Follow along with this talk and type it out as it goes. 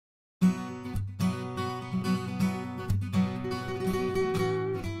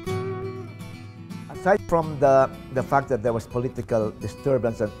Aside from the fact that there was political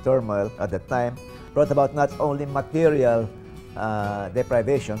disturbance and turmoil at the time, brought about not only material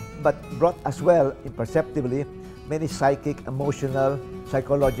deprivation, but brought as well, imperceptibly, many psychic, emotional,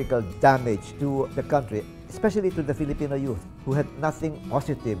 psychological damage to the country, especially to the Filipino youth, who had nothing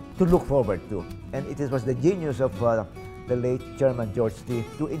positive to look forward to. And it was the genius of the late Chairman George T.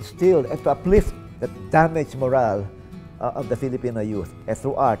 to instill and to uplift the damaged morale of the Filipino youth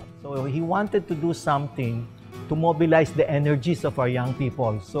through art. So he wanted to do something to mobilize the energies of our young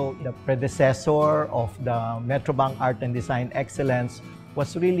people. So the predecessor of the Metrobank Art and Design Excellence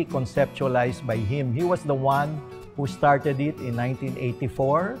was really conceptualized by him. He was the one who started it in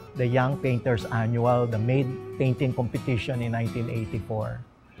 1984, the Young Painters Annual, the Made Painting Competition in 1984.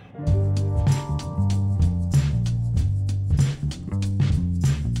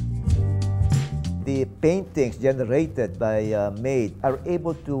 The paintings generated by Made are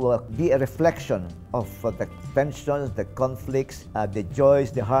able to be a reflection of the tensions, the conflicts, the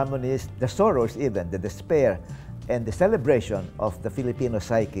joys, the harmonies, the sorrows even, the despair, and the celebration of the Filipino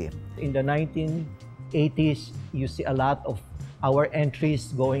psyche. In the 1980s, you see a lot of our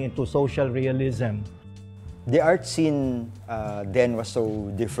entries going into social realism. The art scene then was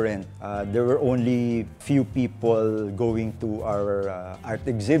so different. There were only few people going to our art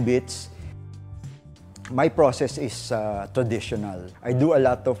exhibits. My process is traditional. I do a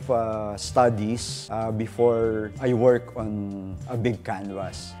lot of studies before I work on a big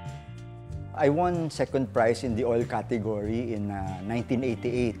canvas. I won second prize in the oil category in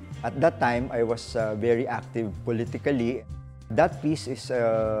 1988. At that time, I was very active politically. That piece is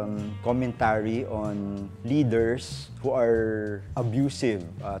commentary on leaders who are abusive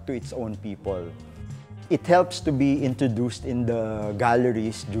to its own people. It helps to be introduced in the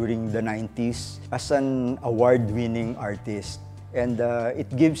galleries during the 90s as an award-winning artist. And it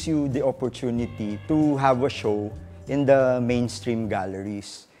gives you the opportunity to have a show in the mainstream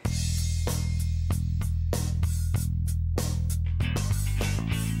galleries.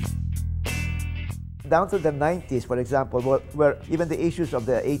 Down to the 90s, for example, where even the issues of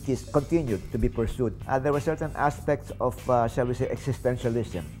the 80s continued to be pursued, there were certain aspects of, shall we say,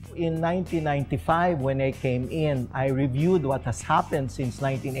 existentialism. In 1995, when I came in, I reviewed what has happened since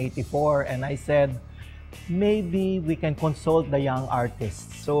 1984, and I said, maybe we can consult the young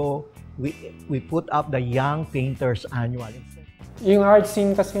artists. So we put up the Young Painters Annual. Yung art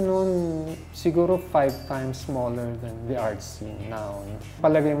scene kasi noon, siguro 5 times smaller than the art scene now.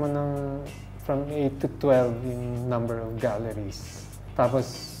 Palagay mo ng from 8 to 12 yung number of galleries.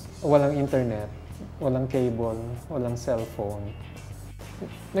 Tapos walang internet, walang cable, walang cellphone.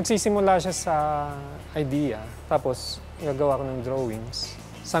 Nagsisimula siya sa idea, tapos gagawa ko ng drawings.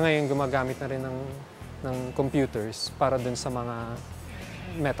 Sa ngayon, gumagamit na rin ng computers para dun sa mga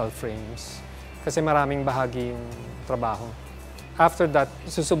metal frames. Kasi maraming bahagi yung trabaho. After that,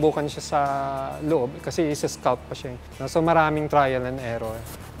 susubukan siya sa loob kasi isa-sculpt pa siya. So maraming trial and error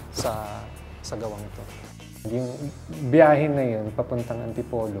sa gawang ito. Yung biyahe na yun, papuntang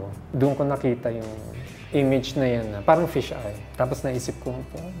Antipolo, doon ko nakita yung image na yan, parang fish eye. Tapos naisip ko,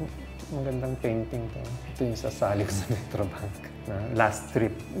 magandang painting to. Ito yung sasali ko sa Metrobank. Last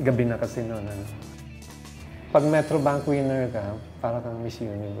trip, gabi na kasi noon. Pag Metrobank winner ka, para kang Miss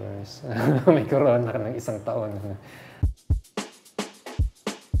Universe. May corona ka ng 1 taon.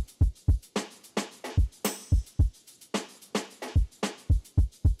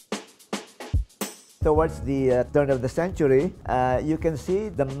 Towards the turn of the century, you can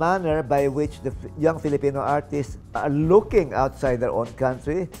see the manner by which the young Filipino artists are looking outside their own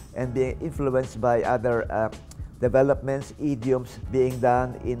country and being influenced by other developments, idioms being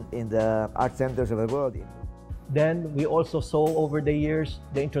done in the art centers of the world. Then we also saw over the years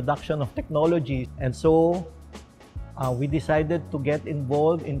the introduction of technology, and so we decided to get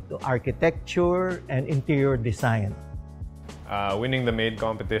involved into architecture and interior design. Winning the Made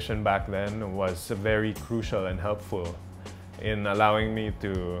competition back then was very crucial and helpful in allowing me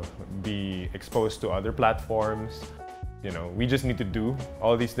to be exposed to other platforms. You know, we just need to do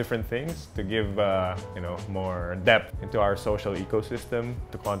all these different things to give you know, more depth into our social ecosystem,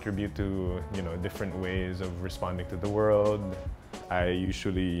 to contribute to, you know, different ways of responding to the world. I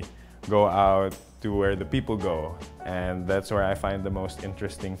usually go out to where the people go, and that's where I find the most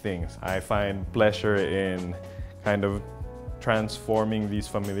interesting things. I find pleasure in kind of transforming these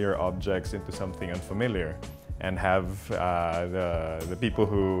familiar objects into something unfamiliar, and have the people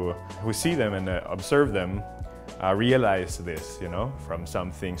who see them and observe them realize this, you know, from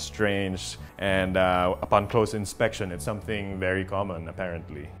something strange, and upon close inspection, it's something very common,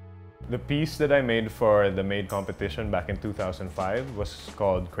 apparently. The piece that I made for the MADE competition back in 2005 was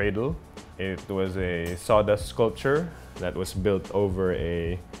called Cradle. It was a sawdust sculpture that was built over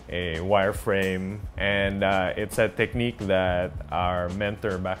a wireframe, and it's a technique that our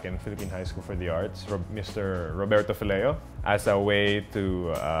mentor back in Philippine High School for the Arts, Mr. Roberto Fileo, as a way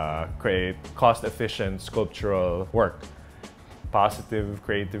to create cost-efficient sculptural work. Positive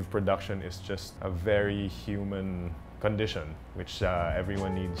creative production is just a very human condition, which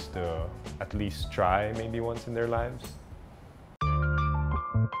everyone needs to at least try maybe once in their lives.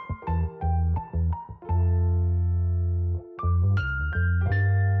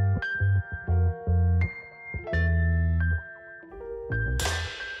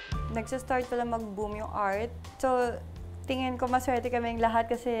 Nagsistart pala mag-boom yung art. So, tingin ko maswerte kaming lahat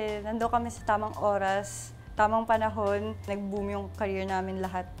kasi nandun kami sa tamang oras, tamang panahon. Nag-boom yung career namin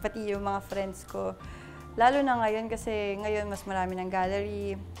lahat, pati yung mga friends ko. Lalo na ngayon kasi ngayon mas marami ng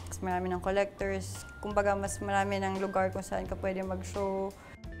gallery, mas marami ng collectors. Kumbaga mas marami ng lugar kung saan ka pwede mag-show.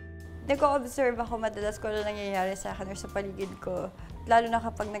 Nag-o-observe ako madalas kung ano nangyayari sa akin or sa paligid ko. Lalo na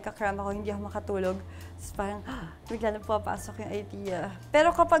kapag nagka-cram ako, hindi ako makatulog. Tapos parang, bigla na pumapasok yung idea.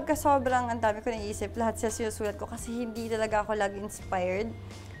 Pero kapag sobrang ang dami ko naisip, lahat siya sinusulat ko kasi hindi talaga ako lagi inspired.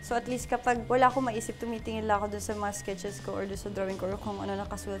 So at least kapag wala akong maisip, tumitingin lang ako dun sa mga sketches ko or dun sa drawing ko or kung ano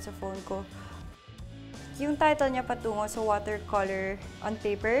nakasulat sa phone ko. Yung title niya patungo sa watercolor on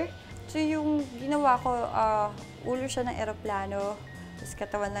paper. So yung ginawa ko, ulo siya ng eroplano, tapos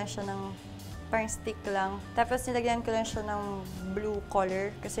katawan lang siya ng parang stick lang. Tapos nilagyan ko lang siya ng blue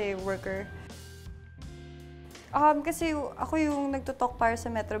color kasi worker. Kasi ako yung nagtutok para sa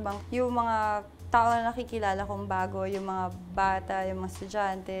Metrobank. Yung mga tao na nakikilala kong bago, yung mga bata, yung mga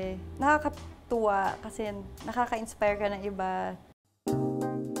estudyante. Nakakatuwa kasi nakaka-inspire ka ng iba.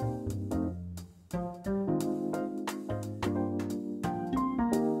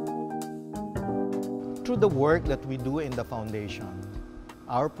 Through the work that we do in the foundation,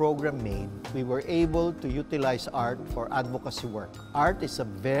 our program MADE, we were able to utilize art for advocacy work. Art is a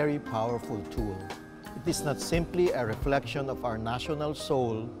very powerful tool. It is not simply a reflection of our national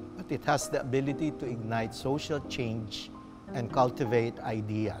soul, but it has the ability to ignite social change and cultivate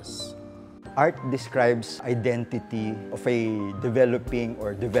ideas. Art describes identity of a developing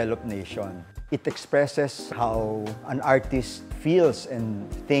or developed nation. It expresses how an artist feels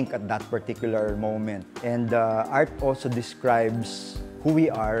and thinks at that particular moment. And art also describes who we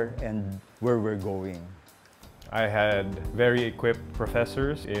are and where we're going. I had very equipped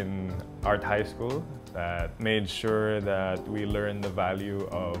professors in art high school that made sure that we learned the value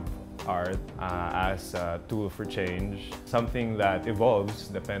of art as a tool for change, something that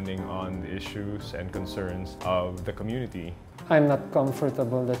evolves depending on the issues and concerns of the community. I'm not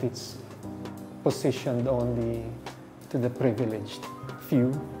comfortable that it's positioned only to the privileged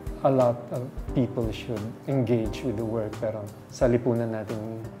few. A lot of people should engage with the work, pero sa lipunan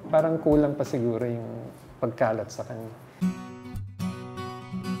natin, parang kulang pa siguro yung pagkalat sa kanya.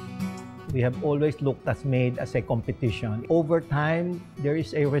 We have always looked at MADE as a competition. Over time, there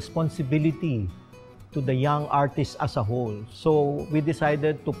is a responsibility to the young artists as a whole. So we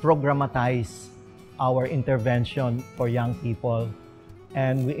decided to programatize our intervention for young people.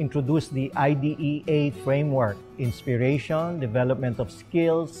 And we introduced the IDEA framework: inspiration, development of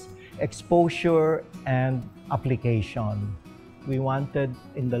skills, exposure, and application. We wanted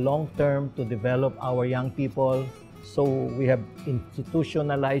in the long term to develop our young people, so we have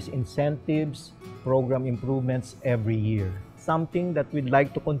institutionalized incentives, program improvements every year. Something that we'd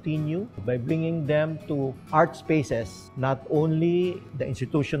like to continue by bringing them to art spaces, not only the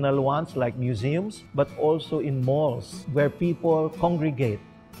institutional ones like museums, but also in malls where people congregate.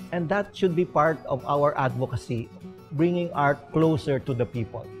 And that should be part of our advocacy, bringing art closer to the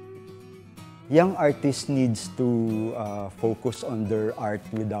people. Young artists needs to focus on their art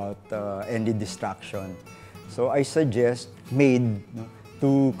without any distraction. So I suggest MADE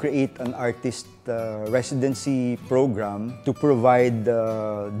to create an artist residency program to provide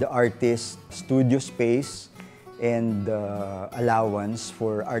the artist studio space and allowance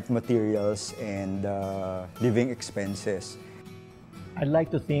for art materials and living expenses. I'd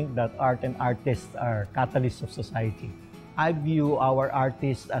like to think that art and artists are catalysts of society. I view our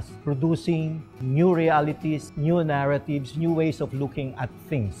artists as producing new realities, new narratives, new ways of looking at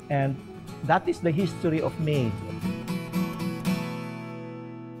things. And that is the history of MADE.